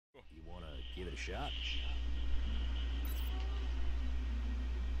Give it a shot.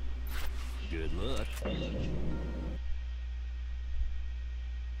 Good luck.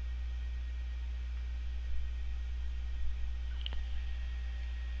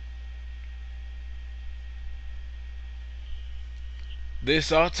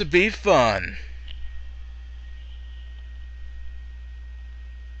 This ought to be fun.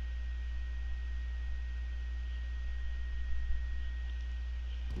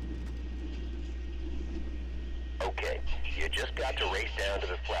 Okay, you just got to race down to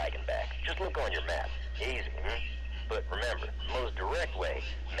the flag and back. Just look on your map. Easy, But remember, the most direct way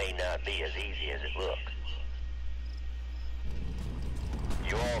may not be as easy as it looks.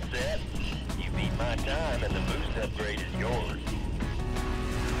 You all set? You beat my time and the boost upgrade is yours.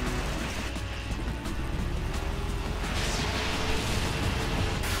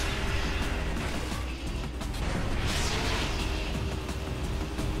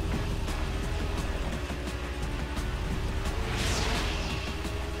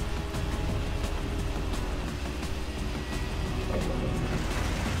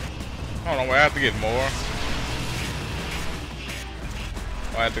 Hold on, we have to get more.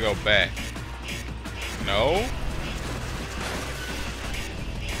 I have to go back. No?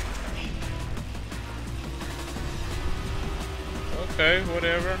 Okay,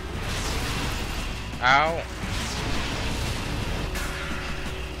 whatever. Ow.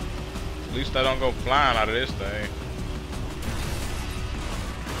 At least I don't go flying out of this thing.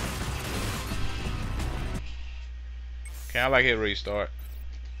 Can I like hit restart?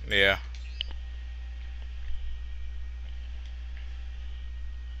 Yeah.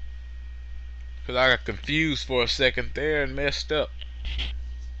 Cause I got confused for a second there and messed up.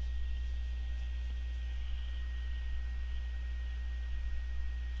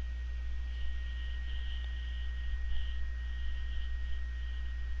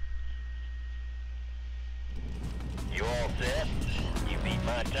 You all set? You beat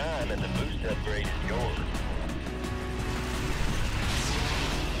my time and the boost upgrade is yours.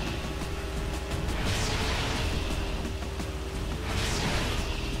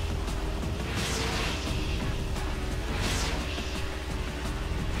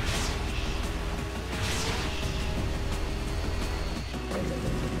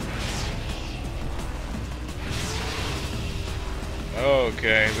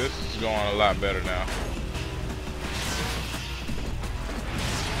 Okay, this is going a lot better now.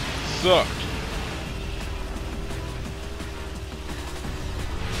 Sucked.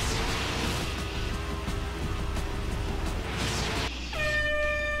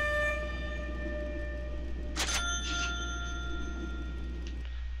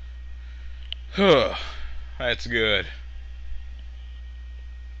 Huh. That's good.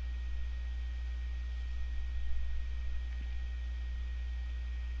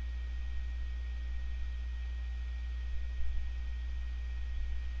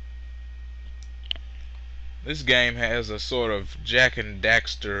 This game has a sort of Jack and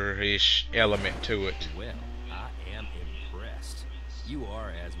Daxter-ish element to it. Well, I am impressed. You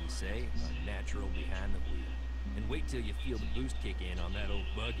are, as we say, a natural behind the wheel. And wait till you feel the boost kick in on that old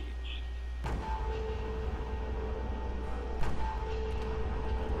buggy.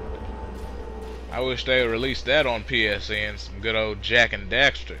 I wish they would release that on PSN, some good old Jack and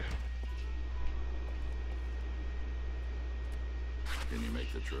Daxter. Can you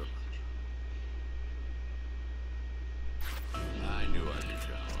make the trip? I knew I could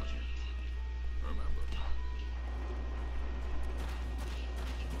count on you. Remember.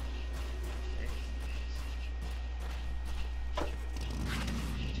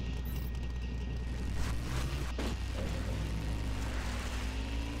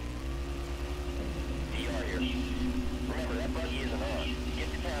 DR here. Remember, that buggy isn't on. Get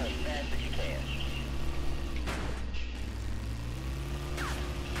to town as fast as you can.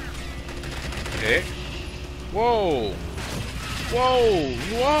 Heck. Whoa. Whoa.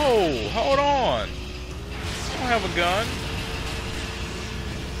 Whoa. Hold on. I don't have a gun.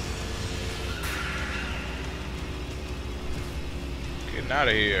 Getting out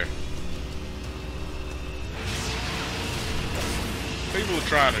of here. People are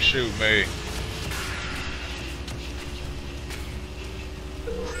trying to shoot me.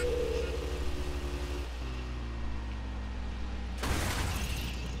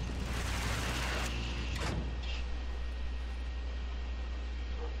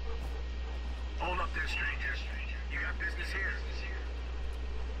 Hold up there, stranger. You got business here?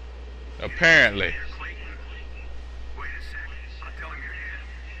 Apparently. Clayton? Wait a second. I'll tell him you're here.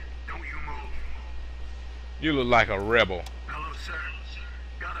 Don't you move. You look like a rebel. Hello, sir.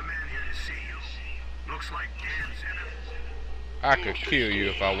 Got a man here to see you. Looks like Dan's in him. I could kill you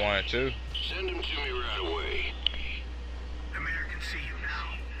if I wanted to. Send him to me right away. The mayor can see you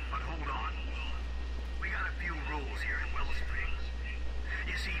now, but hold on. We got a few rules here at Willow Springs.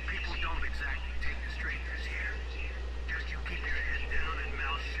 You see, people don't exactly take the strangers here. Just you keep your head down and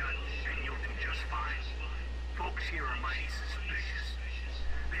mouth shut, and you'll do just fine. Folks here are mighty suspicious.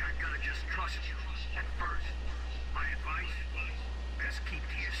 They aren't gonna just trust you at first. My advice? Best keep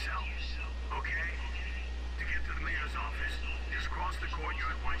to yourself, okay? To get to the mayor's office, just cross the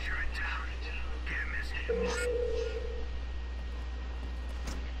courtyard once you're in town. Can't miss him.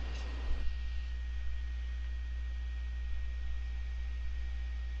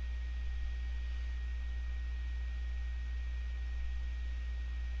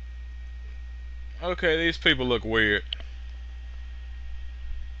 Okay, these people look weird.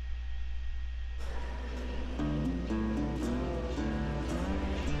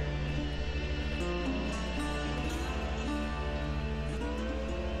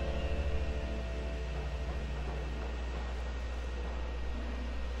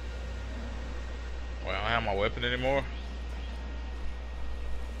 Well, I don't have my weapon anymore.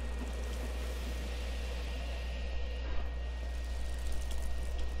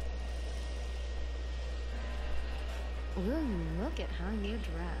 Will you look at how you're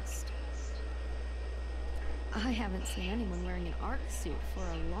dressed? I haven't seen anyone wearing an ARC suit for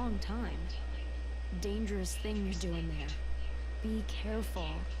a long time. Dangerous thing you're doing there. Be careful.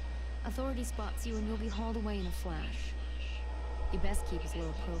 Authority spots you and you'll be hauled away in a flash. You best keep as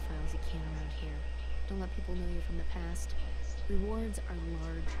low profile as you can around here. Don't let people know you're from the past. Rewards are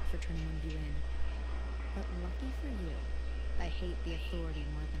large for turning one of you in. But lucky for you, I hate the authority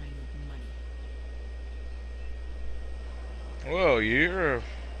more than I need money. Well, you're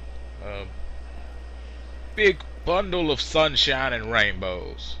a big bundle of sunshine and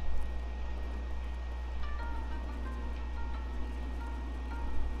rainbows.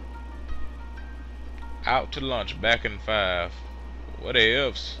 Out to lunch, back in 5. What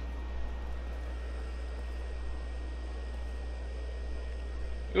else?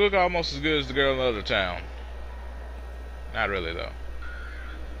 You look almost as good as the girl in the other town. Not really, though.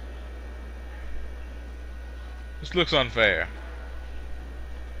 This looks unfair.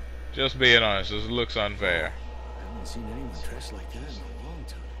 Just being honest, this looks unfair. I haven't seen anyone dressed like that in a long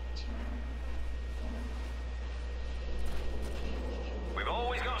time. We've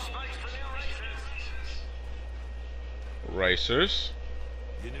always got space for new racers. Racers.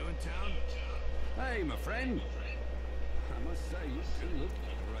 You new in town? Hey, my friend. I must say, you do look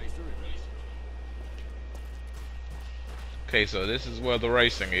like a racer. Okay, so this is where the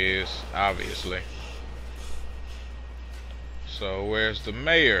racing is, obviously. So where's the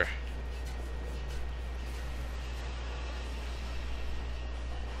mayor?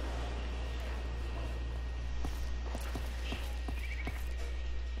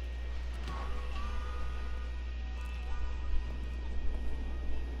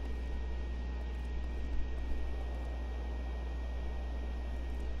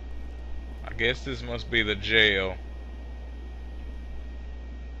 I guess this must be the jail.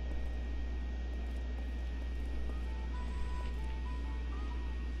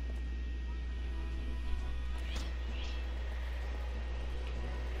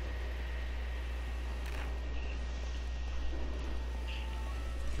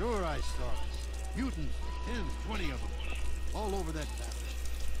 Sure I saw it. Mutants, 10, 20 of them. All over that map.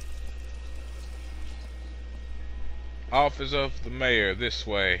 Office of the mayor, this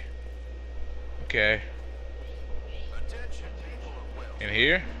way. Okay. Attention, people of Wells. In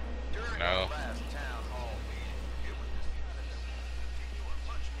here? During No. our last town hall meeting, it was decided that we would continue a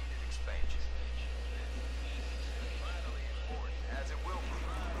much-needed expansion. Vitally important, as it will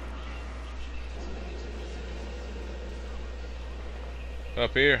provide.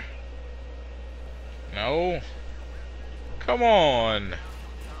 Up here? No. Come on.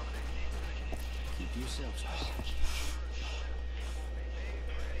 Keep yourselves home.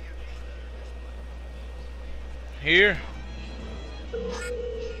 Here?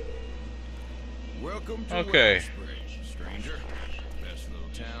 Welcome to Okay. Willow Springs, stranger. Best little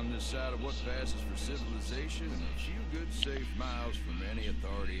town this side of what passes for civilization and a few good safe miles from any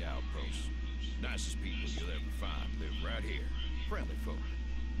authority outposts. Nicest people you'll ever find live right here. Friendly folk.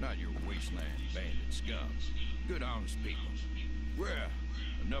 Not your wasteland bandit scum. Good honest people. Well,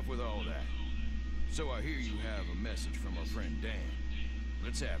 enough with all that. So I hear you have a message from our friend Dan.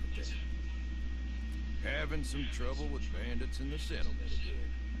 Let's have it then. Having some trouble with bandits in the settlement again.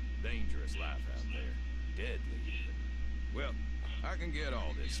 Dangerous life out there. Deadly even. Well, I can get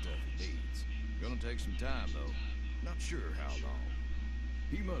all this stuff he needs. Gonna take some time though. Not sure how long.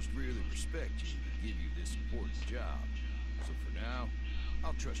 He must really respect you to give you this important job. So for now,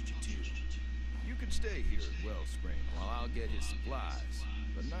 I'll trust you too. You can stay here at Wellspring while I'll get his supplies,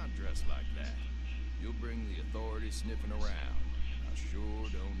 but not dressed like that. You'll bring the authorities sniffing around. I sure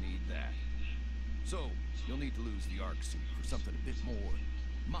don't need that. So, you'll need to lose the Ark suit for something a bit more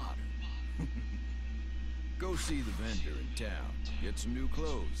modern. Go see the vendor in town. Get some new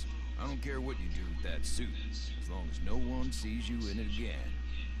clothes. I don't care what you do with that suit, as long as no one sees you in it again.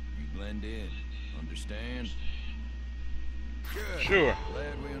 You blend in. Understand? Good. Sure.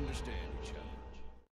 Glad we understand each other.